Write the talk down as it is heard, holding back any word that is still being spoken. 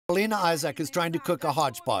Paulina Isaac is trying to cook a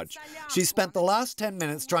hodgepodge. She spent the last 10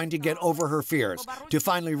 minutes trying to get over her fears, to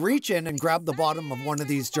finally reach in and grab the bottom of one of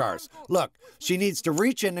these jars. Look, she needs to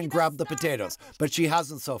reach in and grab the potatoes, but she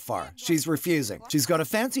hasn't so far. She's refusing. She's got a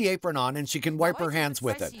fancy apron on and she can wipe her hands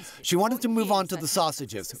with it. She wanted to move on to the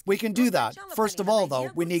sausages. We can do that. First of all,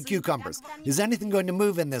 though, we need cucumbers. Is anything going to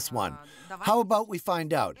move in this one? How about we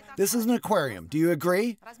find out? This is an aquarium. Do you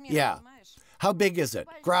agree? Yeah. How big is it?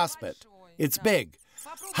 Grasp it. It's big.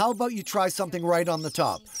 How about you try something right on the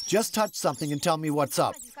top? Just touch something and tell me what's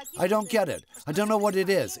up. I don't get it. I don't know what it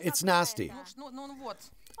is. It's nasty.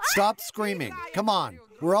 Stop screaming. Come on.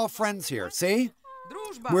 We're all friends here, see?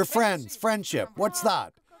 We're friends. Friendship. What's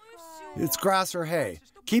that? It's grass or hay.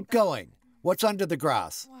 Keep going. What's under the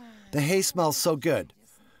grass? The hay smells so good.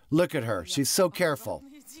 Look at her. She's so careful.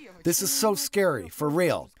 This is so scary, for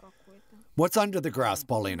real. What's under the grass,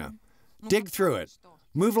 Paulina? Dig through it.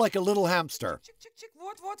 Move like a little hamster.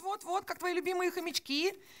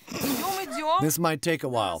 This might take a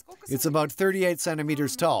while. It's about 38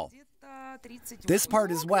 centimeters tall. This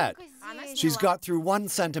part is wet. She's got through 1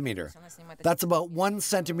 centimeter. That's about 1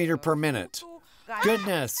 centimeter per minute.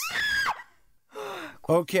 Goodness.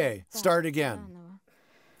 Okay, start again.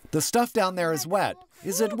 The stuff down there is wet.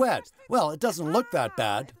 Is it wet? Well, it doesn't look that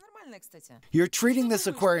bad. You're treating this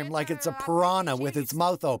aquarium like it's a piranha with its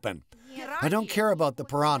mouth open. I don't care about the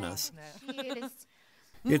piranhas.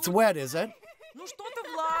 It's wet, is it?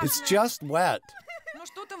 It's just wet.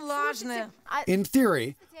 In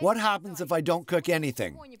theory, what happens if I don't cook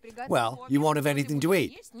anything? Well, you won't have anything to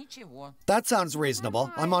eat. That sounds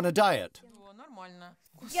reasonable. I'm on a diet.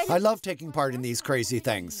 I love taking part in these crazy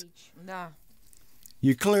things.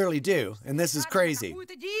 You clearly do, and this is crazy.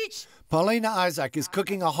 Paulina Isaac is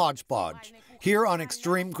cooking a hodgepodge here on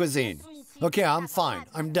Extreme Cuisine. Okay, I'm fine.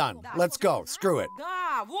 I'm done. Let's go. Screw it.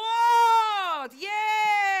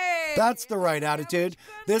 That's the right attitude.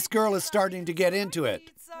 This girl is starting to get into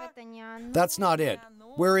it. That's not it.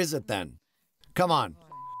 Where is it then? Come on.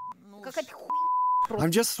 I'm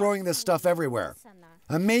just throwing this stuff everywhere.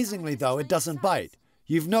 Amazingly, though, it doesn't bite.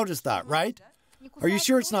 You've noticed that, right? Are you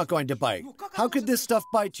sure it's not going to bite? How could this stuff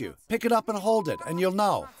bite you? Pick it up and hold it, and you'll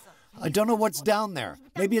know. I don't know what's down there.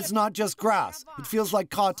 Maybe it's not just grass. It feels like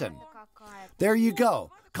cotton. There you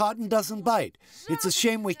go. Cotton doesn't bite. It's a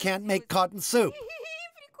shame we can't make cotton soup.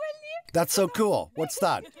 That's so cool. What's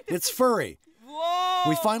that? It's furry.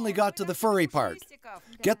 We finally got to the furry part.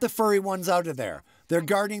 Get the furry ones out of there. They're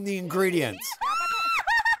guarding the ingredients.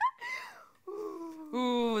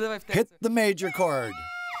 Hit the major chord.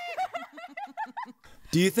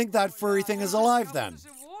 Do you think that furry thing is alive then?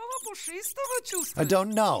 I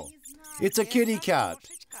don't know. It's a kitty cat.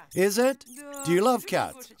 Is it? Do you love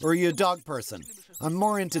cats? Or are you a dog person? I'm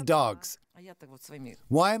more into dogs.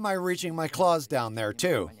 Why am I reaching my claws down there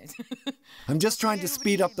too? I'm just trying to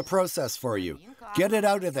speed up the process for you. Get it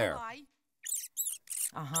out of there.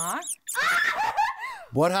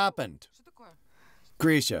 What happened?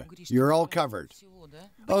 Grisha, you're all covered.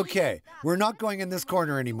 Okay, we're not going in this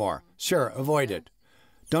corner anymore. Sure, avoid it.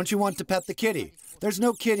 Don't you want to pet the kitty? There's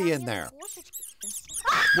no kitty in there.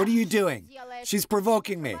 What are you doing? She's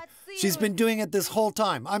provoking me. She's been doing it this whole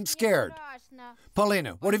time. I'm scared.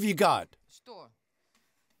 Paulina, what have you got?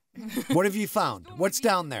 What have you found? What's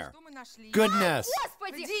down there? Goodness.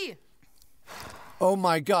 Oh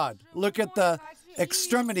my God. Look at the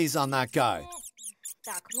extremities on that guy.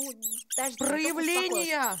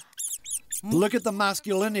 Look at the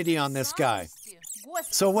masculinity on this guy.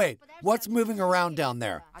 So wait, what's moving around down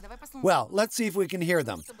there? Well, let's see if we can hear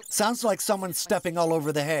them. Sounds like someone's stepping all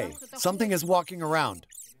over the hay. Something is walking around.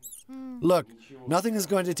 Look, nothing is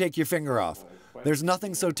going to take your finger off. There's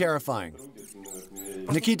nothing so terrifying.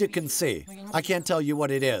 Nikita can see. I can't tell you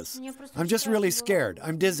what it is. I'm just really scared.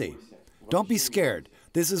 I'm dizzy. Don't be scared.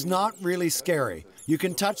 This is not really scary. You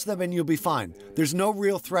can touch them and you'll be fine. There's no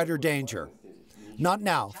real threat or danger. Not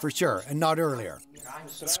now, for sure, and not earlier.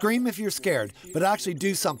 Scream if you're scared, but actually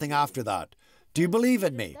do something after that. Do you believe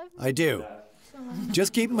in me? I do.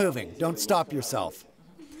 Just keep moving. Don't stop yourself.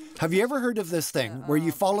 Have you ever heard of this thing where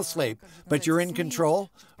you fall asleep, but you're in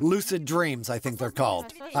control? Lucid dreams, I think they're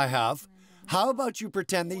called. I have. How about you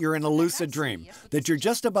pretend that you're in a lucid dream, that you're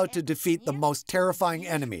just about to defeat the most terrifying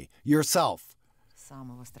enemy, yourself?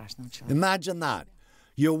 Imagine that.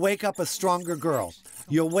 You'll wake up a stronger girl.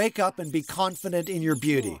 You'll wake up and be confident in your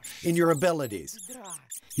beauty, in your abilities.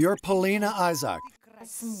 You're Paulina Isaac.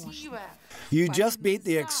 You just beat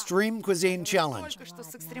the Extreme Cuisine Challenge,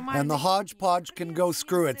 and the hodgepodge can go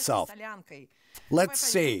screw itself. Let's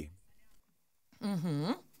see.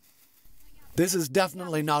 This is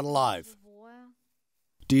definitely not alive.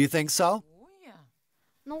 Do you think so?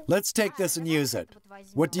 Let's take this and use it.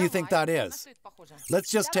 What do you think that is? Let's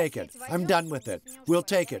just take it. I'm done with it. We'll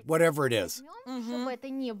take it, whatever it is.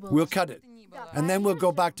 We'll cut it. And then we'll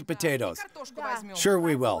go back to potatoes. Sure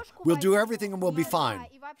we will. We'll do everything and we'll be fine.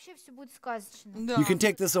 You can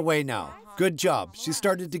take this away now. Good job. She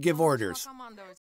started to give orders.